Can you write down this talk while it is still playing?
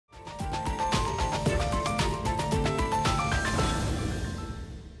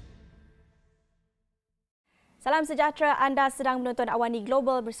Salam sejahtera, anda sedang menonton AWANI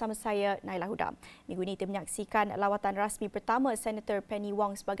Global bersama saya, Naila Huda. Minggu ini kita menyaksikan lawatan rasmi pertama Senator Penny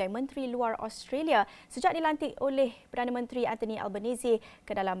Wong sebagai Menteri Luar Australia sejak dilantik oleh Perdana Menteri Anthony Albanese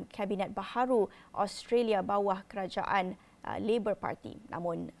ke dalam Kabinet Baharu Australia bawah kerajaan Labour Party.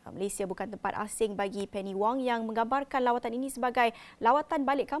 Namun, Malaysia bukan tempat asing bagi Penny Wong yang menggambarkan lawatan ini sebagai lawatan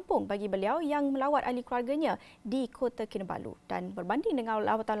balik kampung bagi beliau yang melawat ahli keluarganya di Kota Kinabalu. Dan berbanding dengan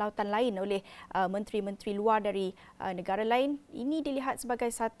lawatan-lawatan lain oleh menteri-menteri luar dari negara lain, ini dilihat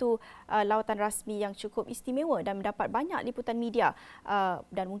sebagai satu lawatan rasmi yang cukup istimewa dan mendapat banyak liputan media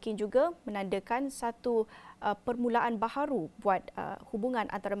dan mungkin juga menandakan satu permulaan baharu buat hubungan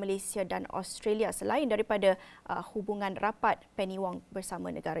antara Malaysia dan Australia selain daripada hubungan rapat Penny Wong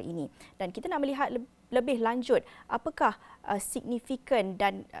bersama negara ini. Dan kita nak melihat lebih lanjut apakah signifikan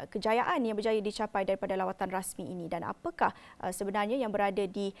dan kejayaan yang berjaya dicapai daripada lawatan rasmi ini dan apakah sebenarnya yang berada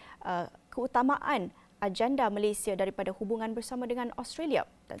di keutamaan agenda Malaysia daripada hubungan bersama dengan Australia.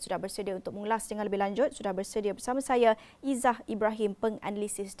 Dan sudah bersedia untuk mengulas dengan lebih lanjut, sudah bersedia bersama saya Izzah Ibrahim,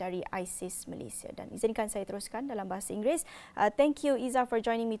 penganalisis dari ISIS Malaysia. Dan izinkan saya teruskan dalam bahasa Inggeris. Thank you Izzah for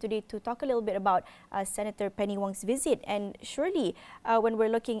joining me today to talk a little bit about Senator Penny Wong's visit. And surely when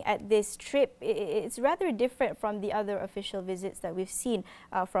we're looking at this trip, it's rather different from the other official visits that we've seen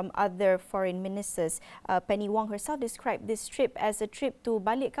from other foreign ministers. Penny Wong herself described this trip as a trip to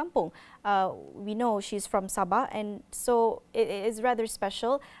balik kampung. We know she's from Sabah, and so it is rather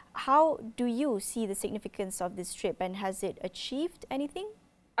special. How do you see the significance of this trip, and has it achieved anything?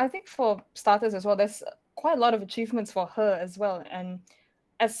 I think for starters as well, there's quite a lot of achievements for her as well, and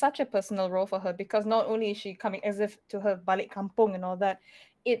as such a personal role for her, because not only is she coming as if to her balik kampung and all that,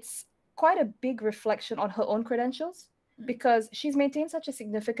 it's quite a big reflection on her own credentials, because she's maintained such a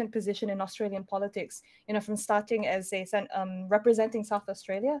significant position in Australian politics, from starting as a representing South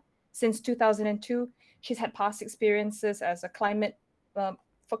Australia since 2002. She's had past experiences as a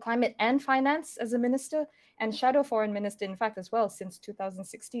for climate and finance as a minister, and shadow foreign minister, in fact, as well, since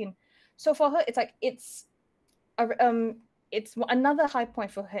 2016. So for her, it's another high point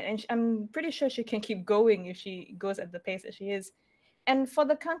for her, and I'm pretty sure she can keep going if she goes at the pace that she is. And for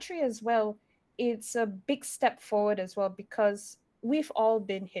the country as well, it's a big step forward as well, because we've all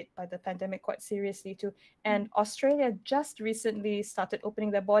been hit by the pandemic quite seriously too. And Australia just recently started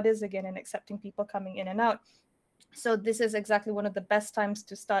opening their borders again and accepting people coming in and out. So this is exactly one of the best times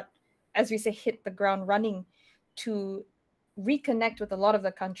to start, as we say, hit the ground running, to reconnect with a lot of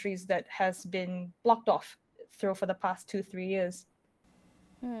the countries that has been blocked off for the past 2-3 years.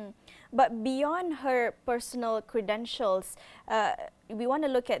 But beyond her personal credentials, we want to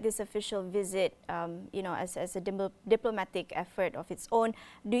look at this official visit, as a diplomatic effort of its own.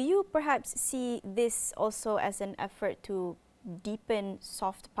 Do you perhaps see this also as an effort to deepen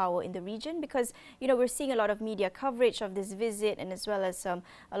soft power in the region? Because we're seeing a lot of media coverage of this visit, and as well as a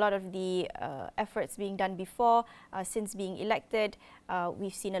lot of the efforts being done before since being elected.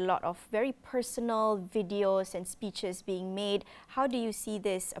 We've seen a lot of very personal videos and speeches being made. How do you see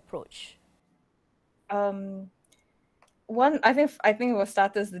this approach? I think for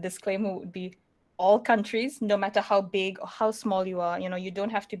starters, the disclaimer would be all countries, no matter how big or how small you are, you don't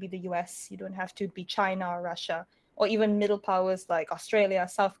have to be the US, you don't have to be China or Russia, or even middle powers like Australia,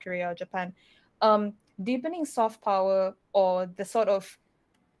 South Korea, Japan. Deepening soft power, or the sort of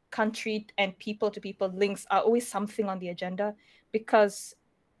country and people-to-people links, are always something on the agenda, because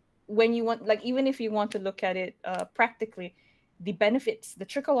when you want, even if you want to look at it practically, the benefits, the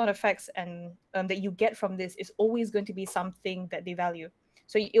trickle-on effects and that you get from this is always going to be something that they value.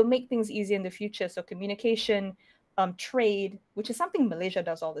 So it'll make things easier in the future. So communication, trade, which is something Malaysia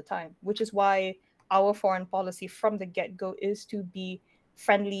does all the time, which is why our foreign policy from the get-go is to be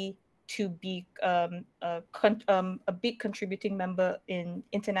friendly, to be a big contributing member in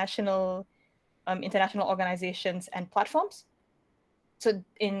international organizations and platforms. So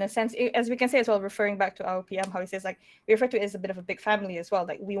in a sense, as we can say as well, referring back to our PM, how he says, we refer to it as a bit of a big family as well.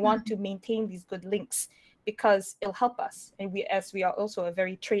 We want to maintain these good links because it'll help us, and we are also a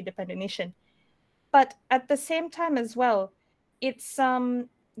very trade-dependent nation. But at the same time as well, it's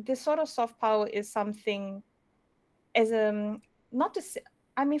this sort of soft power is something as not to say,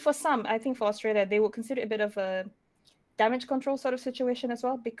 for some, I think for Australia, they would consider it a bit of a damage control sort of situation as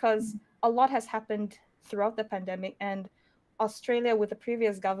well, because a lot has happened throughout the pandemic, and Australia with the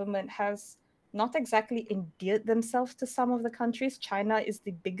previous government has not exactly endeared themselves to some of the countries. China is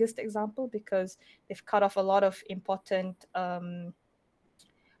the biggest example, because they've cut off a lot of important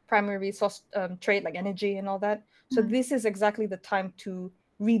primary resource trade, like energy and all that. So this is exactly the time to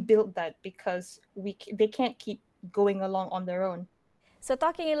rebuild that, because they can't keep going along on their own. So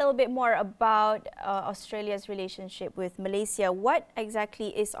talking a little bit more about Australia's relationship with Malaysia, what exactly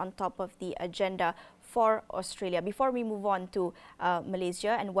is on top of the agenda for Australia before we move on to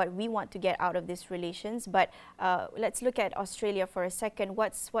Malaysia and what we want to get out of these relations? But let's look at Australia for a second.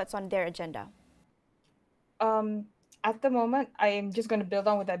 What's on their agenda? At the moment, I'm just going to build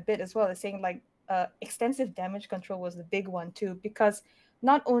on with that bit as well as saying like extensive damage control was the big one too, because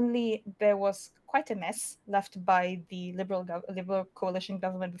not only there was quite a mess left by the Liberal coalition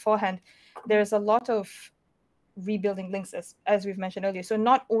government beforehand, there's a lot of rebuilding links as we've mentioned earlier. So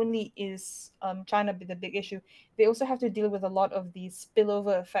not only is China the big issue, they also have to deal with a lot of the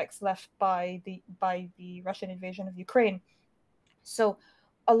spillover effects left by the Russian invasion of Ukraine. So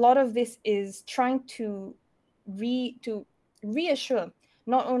a lot of this is trying to reassure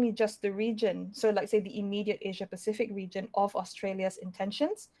not only just the region, so like say the immediate Asia Pacific region, of Australia's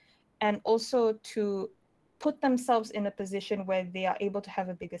intentions, and also to put themselves in a position where they are able to have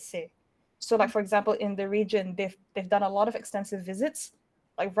a bigger say. So like, for example, in the region, they've done a lot of extensive visits,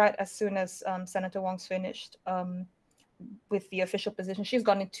 like right as soon as Senator Wong's finished with the official position, she's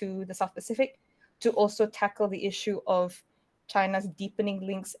gone into the South Pacific to also tackle the issue of China's deepening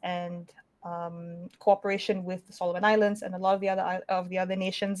links and cooperation with the Solomon Islands and a lot of the other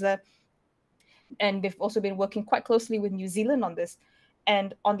nations there. And they've also been working quite closely with New Zealand on this.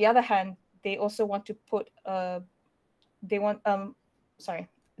 And on the other hand, they also want to they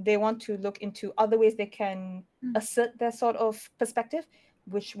want to look into other ways they can assert their sort of perspective,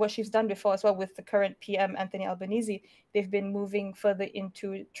 which what she's done before as well with the current PM, Anthony Albanese. They've been moving further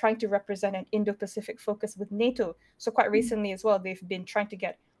into trying to represent an Indo-Pacific focus with NATO. So quite recently as well, they've been trying to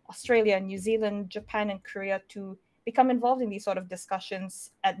get Australia, New Zealand, Japan, and Korea to become involved in these sort of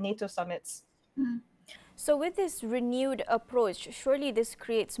discussions at NATO summits. So with this renewed approach, surely this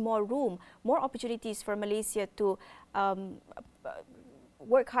creates more room, more opportunities for Malaysia to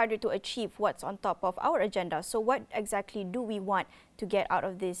work harder to achieve what's on top of our agenda. So what exactly do we want to get out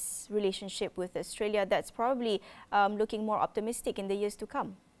of this relationship with Australia that's probably looking more optimistic in the years to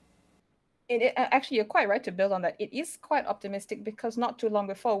come? Actually, you're quite right to build on that. It is quite optimistic because not too long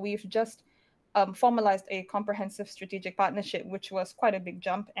before, we've just formalized a comprehensive strategic partnership, which was quite a big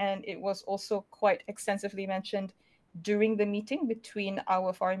jump. And it was also quite extensively mentioned during the meeting between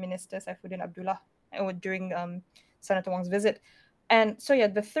our foreign minister, Saifuddin Abdullah, during Senator Wong's visit. And so, yeah,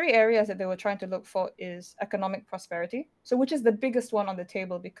 the three areas that they were trying to look for is economic prosperity, so which is the biggest one on the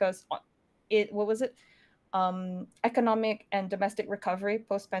table because economic and domestic recovery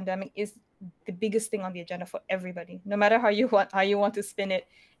post-pandemic is the biggest thing on the agenda for everybody. No matter how you want to spin it,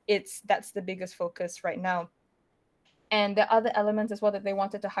 that's the biggest focus right now. And the other elements as well that they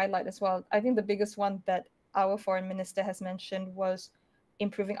wanted to highlight as well. I think the biggest one that our foreign minister has mentioned was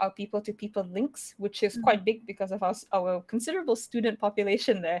improving our people-to-people links, which is quite big because of our considerable student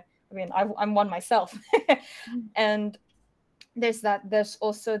population there. I mean, I'm one myself. And there's that. There's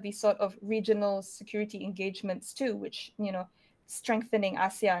also the sort of regional security engagements too, which, strengthening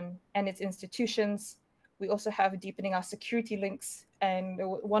ASEAN and its institutions. We also have deepening our security links. And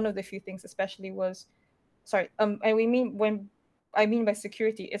one of the few things especially was, and when I mean by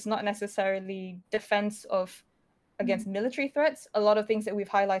security, it's not necessarily defense against military threats. A lot of things that we've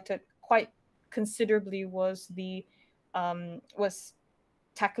highlighted quite considerably was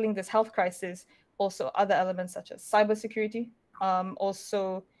tackling this health crisis. Also, other elements such as cybersecurity,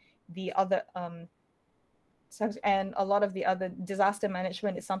 also the other and a lot of the other disaster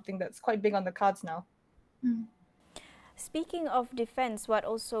management is something that's quite big on the cards now. Speaking of defense, what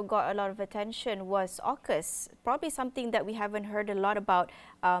also got a lot of attention was AUKUS, probably something that we haven't heard a lot about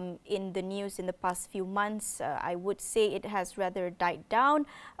in the news in the past few months. I would say it has rather died down,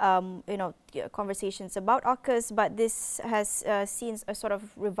 conversations about AUKUS, but this has seen a sort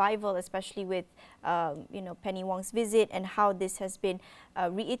of revival, especially with, Penny Wong's visit and how this has been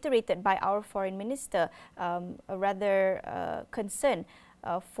reiterated by our foreign minister, a rather concern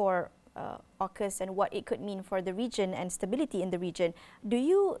for AUKUS and what it could mean for the region and stability in the region. Do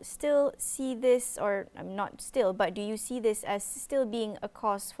you still see this, or not still, but do you see this as still being a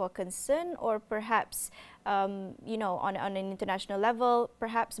cause for concern, or perhaps, on an international level,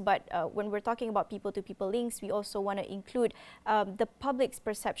 perhaps, but when we're talking about people-to-people links, we also want to include the public's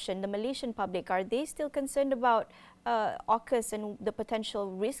perception, the Malaysian public. Are they still concerned about AUKUS and the potential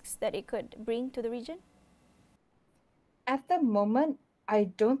risks that it could bring to the region? At the moment, I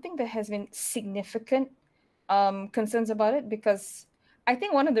don't think there has been significant concerns about it, because I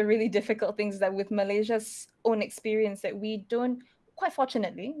think one of the really difficult things that with Malaysia's own experience that we don't, quite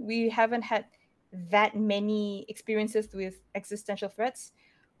fortunately, we haven't had that many experiences with existential threats.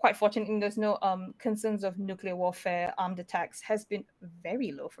 quite fortunate in there's no concerns of nuclear warfare, armed attacks has been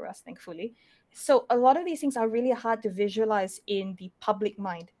very low for us, thankfully. So a lot of these things are really hard to visualize in the public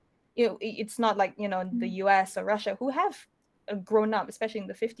mind. It's not like, the US or Russia who have grown up, especially in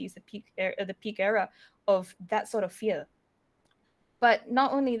the 50s, the peak era of that sort of fear. But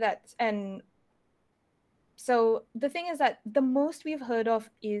not only that, and so the thing is that the most we've heard of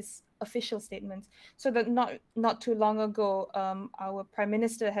is official statements. So that not too long ago, our prime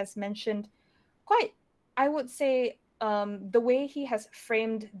minister has mentioned quite, I would say, the way he has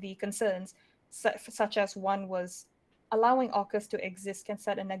framed the concerns, such as one was allowing AUKUS to exist can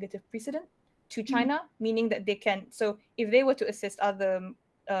set a negative precedent to China, meaning that they can. So if they were to assist other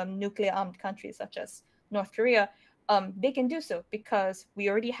nuclear armed countries such as North Korea, they can do so because we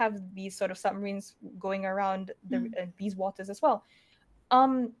already have these sort of submarines going around these waters as well.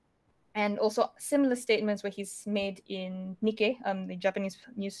 And also similar statements where he's made in Nikkei, the Japanese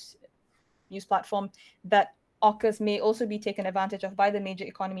news platform, that AUKUS may also be taken advantage of by the major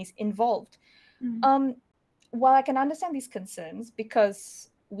economies involved. While I can understand these concerns because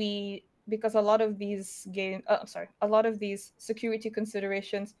a lot of these a lot of these security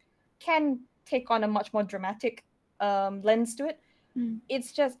considerations can take on a much more dramatic lens to it.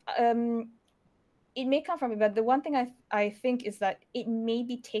 It's just it may come from it, but the one thing I think is that it may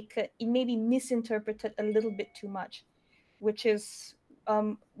be misinterpreted a little bit too much, which is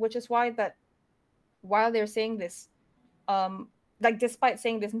why that while they're saying this, like despite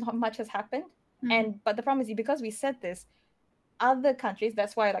saying this, not much has happened. But the problem is because we said this, other countries,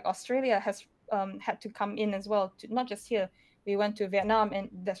 that's why like Australia has had to come in as well, to not just here. We went to Vietnam, and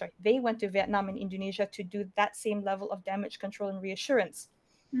they went to Vietnam and Indonesia to do that same level of damage control and reassurance.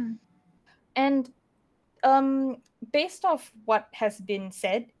 And based off what has been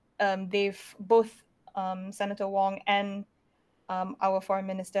said, they've both Senator Wong and our foreign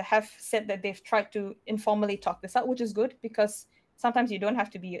minister have said that they've tried to informally talk this out, which is good because sometimes you don't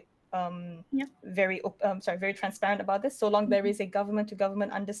have to be very transparent about this, so long there is a government to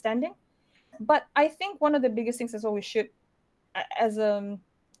government understanding. But I think one of the biggest things is what we should,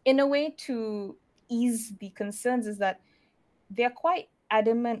 in a way to ease the concerns, is that they're quite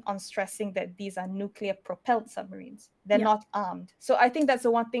adamant on stressing that these are nuclear propelled submarines. They're not armed. So I think that's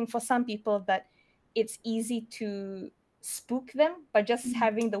the one thing for some people, that it's easy to spook them, but just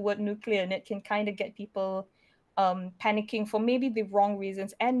having the word nuclear in it can kind of get people panicking for maybe the wrong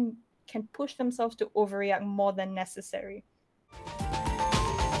reasons and can push themselves to overreact more than necessary.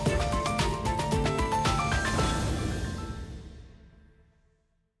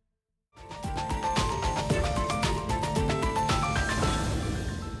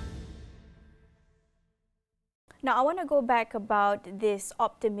 Now, I want to go back about this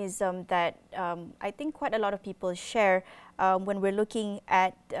optimism that I think quite a lot of people share when we're looking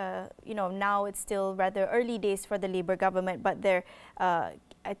at, now it's still rather early days for the Labour government, but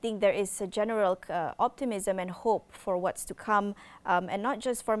I think there is a general optimism and hope for what's to come, and not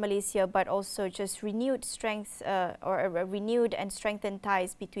just for Malaysia, but also just renewed strength or renewed and strengthened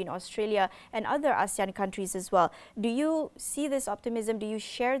ties between Australia and other ASEAN countries as well. Do you see this optimism? Do you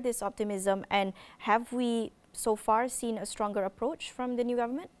share this optimism? And have we so far seen a stronger approach from the new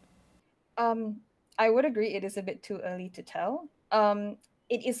government? I would agree it is a bit too early to tell.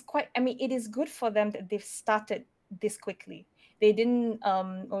 It is good for them that they've started this quickly. They didn't,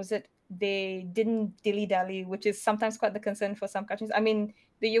 they didn't dilly-dally, which is sometimes quite the concern for some countries. I mean,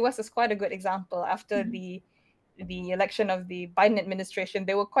 the US is quite a good example. After the election of the Biden administration,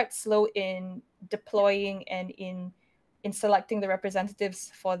 they were quite slow in deploying and in selecting the representatives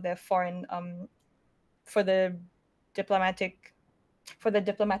for their foreign for the diplomatic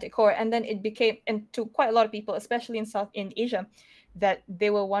corps. And then it became, and to quite a lot of people, especially in Asia, that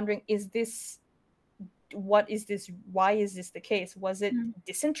they were wondering, what is this? Why is this the case? Was it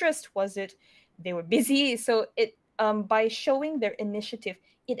disinterest? Was it they were busy? So it by showing their initiative,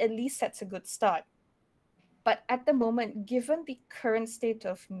 it at least sets a good start. But at the moment, given the current state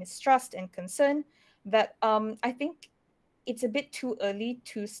of mistrust and concern, that I think it's a bit too early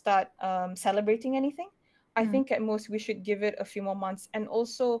to start celebrating anything. I think at most we should give it a few more months. And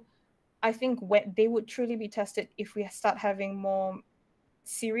also, I think they would truly be tested if we start having more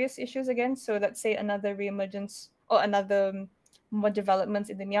serious issues again. So let's say another reemergence or another more developments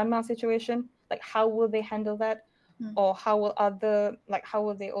in the Myanmar situation. Like, how will they handle that? Or how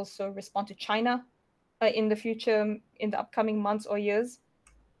will they also respond to China in the future, in the upcoming months or years?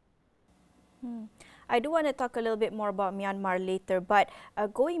 I do want to talk a little bit more about Myanmar later, but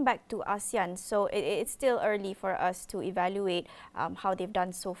going back to ASEAN, so it's still early for us to evaluate how they've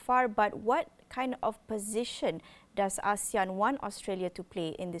done so far, but what kind of position does ASEAN want Australia to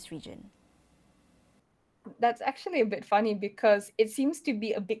play in this region? That's actually a bit funny because it seems to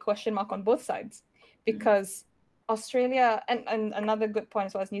be a big question mark on both sides, because Australia, and another good point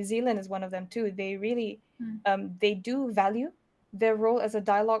as well as New Zealand is one of them too. They really they do value their role as a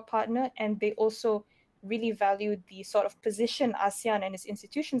dialogue partner, and they also really value the sort of position ASEAN and its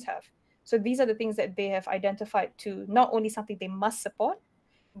institutions have. So these are the things that they have identified to not only something they must support,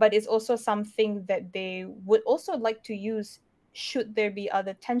 but it's also something that they would also like to use should there be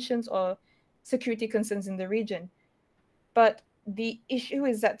other tensions or security concerns in the region. But the issue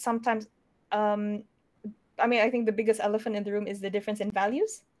is that sometimes, I think the biggest elephant in the room is the difference in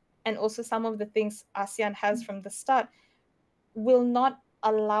values. And also some of the things ASEAN has from the start will not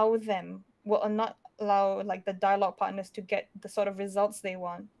allow like the dialogue partners to get the sort of results they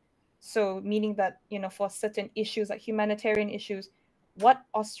want. So meaning that, for certain issues like humanitarian issues, what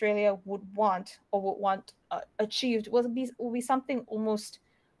Australia would want or would want achieved will be something almost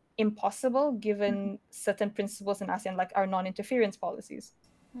impossible given certain principles in ASEAN, like our non-interference policies.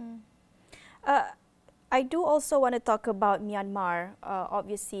 I do also want to talk about Myanmar,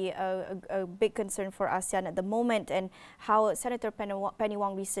 obviously a big concern for ASEAN at the moment, and how Senator Penny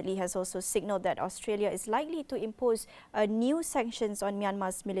Wong recently has also signaled that Australia is likely to impose new sanctions on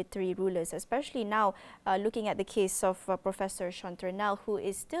Myanmar's military rulers, especially now looking at the case of Professor Chanternal, who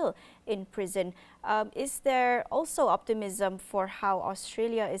is still in prison. Is there also optimism for how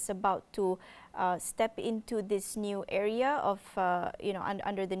Australia is about to step into this new area of,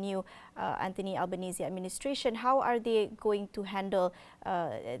 under the new Anthony Albanese administration? How are they going to handle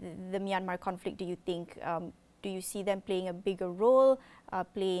the Myanmar conflict, do you think? Do you see them playing a bigger role,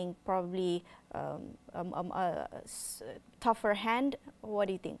 playing probably a tougher hand? What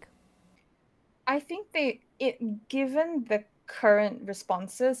do you think? I think given the current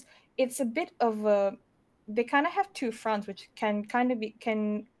responses, it's a bit of a, they kind of have two fronts, which can kind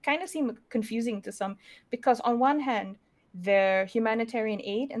of seem confusing to some, because on one hand, their humanitarian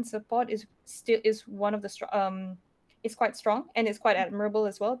aid and support is one of the is quite strong, and it's quite admirable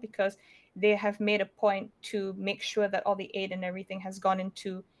as well, because they have made a point to make sure that all the aid and everything has gone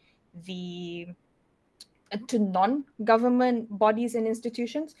into to non-government bodies and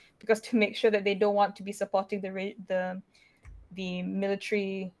institutions, because to make sure that they don't want to be supporting the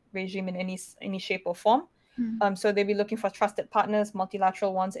military regime in any shape or form. So they'll be looking for trusted partners,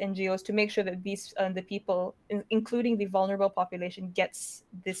 multilateral ones, NGOs, to make sure that these the people, including the vulnerable population, gets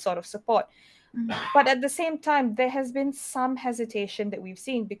this sort of support. But at the same time, there has been some hesitation that we've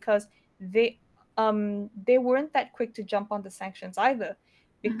seen, because they weren't that quick to jump on the sanctions either,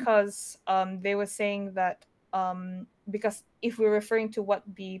 because they were saying that because if we're referring to what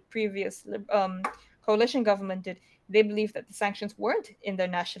the previous coalition government did, they believed that the sanctions weren't in their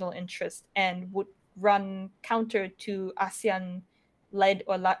national interest and would run counter to ASEAN-led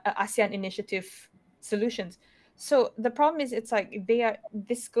or ASEAN initiative solutions. So the problem is, it's like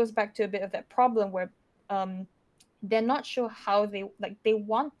this goes back to a bit of that problem where they're not sure how they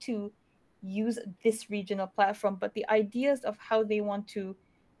want to use this regional platform, but the ideas of how they want to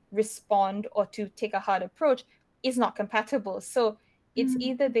respond or to take a hard approach is not compatible. So it's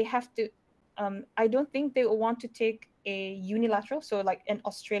either they have to, I don't think they will want to take a unilateral, so like an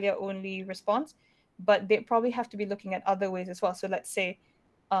Australia only response, but they probably have to be looking at other ways as well. So let's say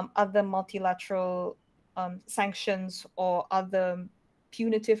other multilateral sanctions or other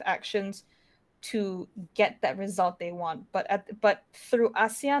punitive actions to get that result they want. But through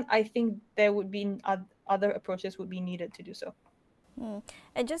ASEAN, I think there would be other approaches would be needed to do so.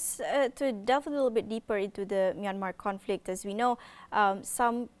 And just to delve a little bit deeper into the Myanmar conflict, as we know,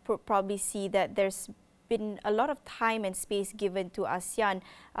 some probably see that there's been a lot of time and space given to ASEAN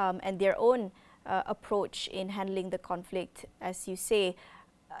and their own approach in handling the conflict, as you say.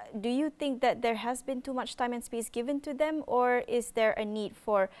 Do you think that there has been too much time and space given to them, or is there a need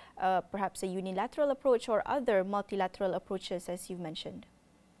for perhaps a unilateral approach or other multilateral approaches, as you've mentioned?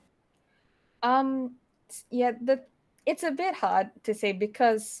 Yeah, it's a bit hard to say,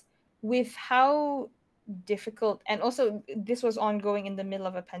 because with how difficult, and also this was ongoing in the middle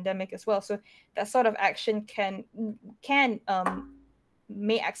of a pandemic as well, so that sort of action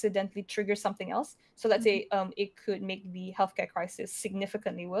may accidentally trigger something else. So let's say it could make the healthcare crisis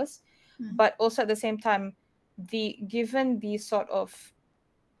significantly worse. But also at the same time, given the sort of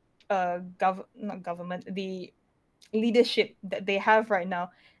not government, the leadership that they have right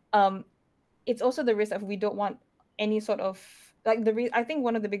now, it's also the risk of, we don't want any sort of, like, I think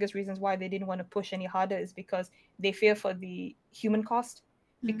one of the biggest reasons why they didn't want to push any harder is because they fear for the human cost,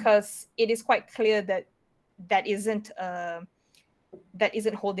 because it is quite clear that isn't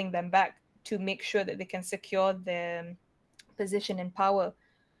holding them back. to make sure that they can secure their position in power.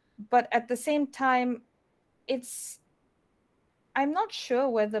 But at the same time, I'm not sure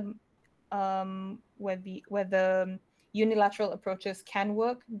whether unilateral approaches can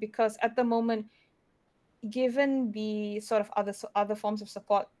work, because at the moment, given the sort of other forms of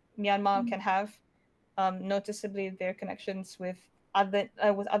support Myanmar can have, noticeably their connections with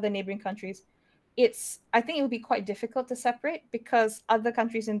other neighboring countries, I think it would be quite difficult to separate, because other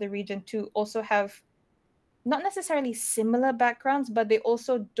countries in the region too also have not necessarily similar backgrounds, but they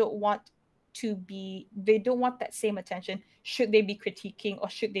also they don't want that same attention should they be critiquing or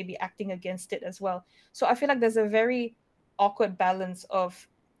should they be acting against it as well. So I feel like there's a very awkward balance of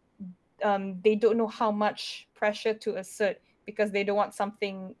they don't know how much pressure to assert, because they don't want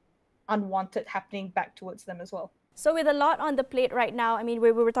something unwanted happening back towards them as well. So with a lot on the plate right now, I mean,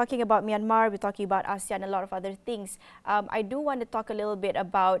 we were talking about Myanmar, we're talking about ASEAN, a lot of other things. I do want to talk a little bit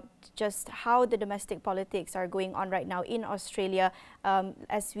about just how the domestic politics are going on right now in Australia.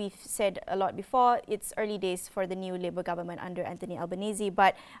 As we've said a lot before, it's early days for the new Labour government under Anthony Albanese,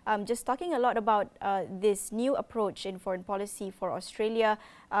 but just talking a lot about this new approach in foreign policy for Australia,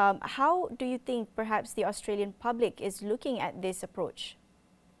 how do you think perhaps the Australian public is looking at this approach?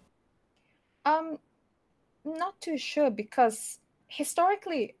 Not too sure, because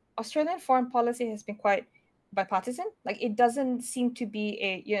historically Australian foreign policy has been quite bipartisan. Like, it doesn't seem to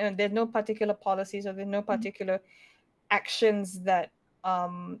be there's no particular policies or there's no particular actions that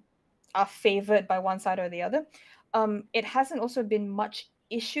are favored by one side or the other. It hasn't also been much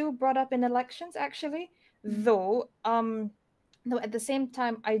issue brought up in elections, actually, though at the same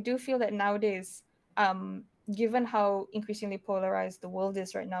time, I do feel that nowadays, given how increasingly polarized the world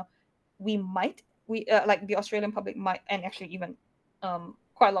is right now, like the Australian public might, and actually even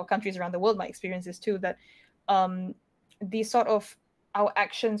quite a lot of countries around the world might experience this too, that these sort of our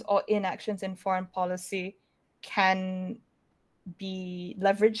actions or inactions in foreign policy can be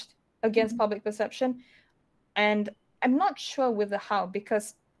leveraged against public perception. And I'm not sure with the how,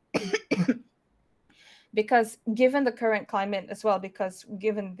 because given the current climate as well, because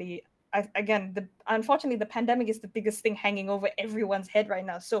given unfortunately the pandemic is the biggest thing hanging over everyone's head right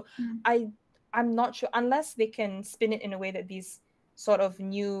now. So I'm not sure, unless they can spin it in a way that these sort of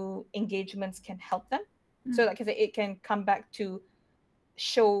new engagements can help them. So like it can come back to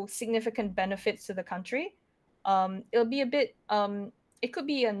show significant benefits to the country. It'll be a bit it could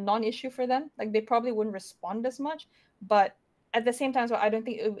be a non-issue for them. Like, they probably wouldn't respond as much, but at the same time, so I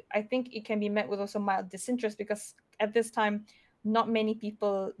think it can be met with also mild disinterest, because at this time, not many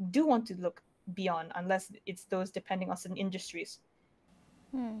people do want to look beyond, unless it's those depending on certain industries.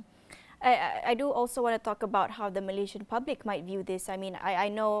 I do also want to talk about how the Malaysian public might view this. I mean, I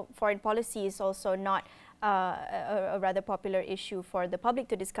know foreign policy is also not a rather popular issue for the public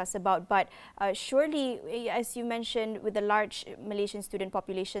to discuss about, but surely, as you mentioned, with the large Malaysian student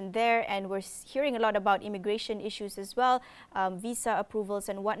population there, and we're hearing a lot about immigration issues as well, visa approvals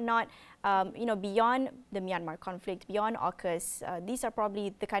and whatnot, beyond the Myanmar conflict, beyond AUKUS, these are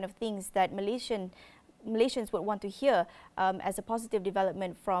probably the kind of things that Malaysians would want to hear as a positive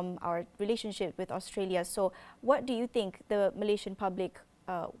development from our relationship with Australia. So what do you think the Malaysian public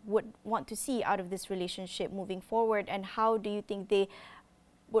would want to see out of this relationship moving forward, and how do you think they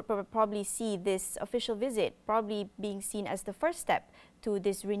would probably see this official visit probably being seen as the first step to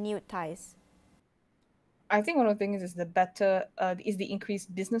this renewed ties? I think one of the things is the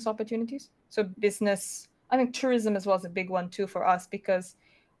increased business opportunities. So I think tourism as well is a big one too for us, because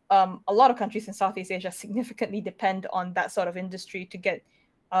a lot of countries in Southeast Asia significantly depend on that sort of industry to get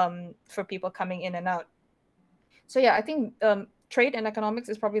for people coming in and out. So yeah, I think trade and economics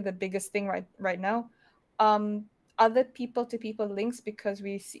is probably the biggest thing right now. Other people-to-people links, because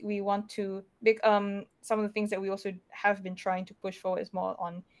we want to some of the things that we also have been trying to push forward is more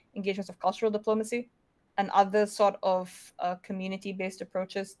on engagements of cultural diplomacy and other sort of community-based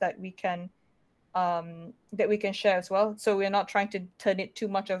approaches that we can share as well. So we're not trying to turn it too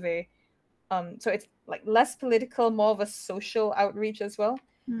much of a so it's like less political, more of a social outreach as well.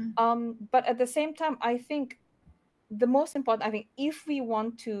 But at the same time, I think the most important, if we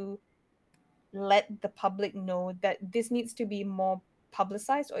want to let the public know that this needs to be more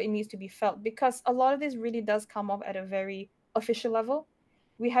publicized, or it needs to be felt, because a lot of this really does come off at a very official level.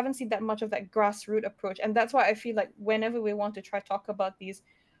 We haven't seen that much of that grassroots approach, and that's why I feel like whenever we want to talk about these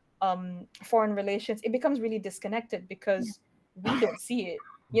foreign relations, it becomes really disconnected, because we don't see it.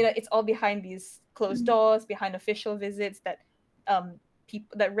 It's all behind these closed doors, behind official visits that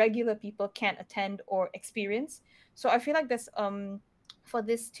that regular people can't attend or experience. So I feel like this for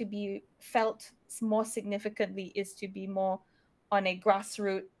this to be felt more significantly is to be more on a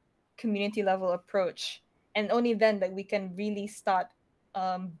grassroots community level approach, and only then that we can really start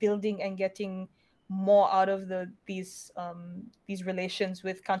building and getting more out of these relations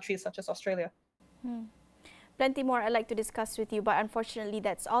with countries such as Australia. Plenty more I'd like to discuss with you, but unfortunately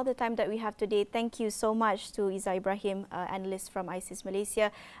that's all the time that we have today. Thank you so much to Iza Ibrahim, analyst from ISIS Malaysia,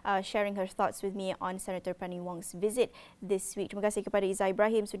 sharing her thoughts with me on Senator Penny Wong's visit this week. Terima kasih kepada Iza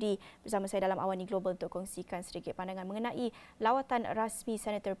Ibrahim sudi bersama saya dalam Awani Global untuk kongsikan sedikit pandangan mengenai lawatan rasmi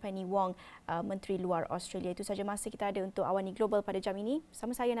Senator Penny Wong, Menteri Luar Australia. Itu saja masa kita ada untuk Awani Global pada jam ini.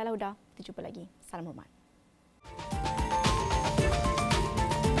 Bersama saya Naila Huda. Kita jumpa lagi. Salam hormat.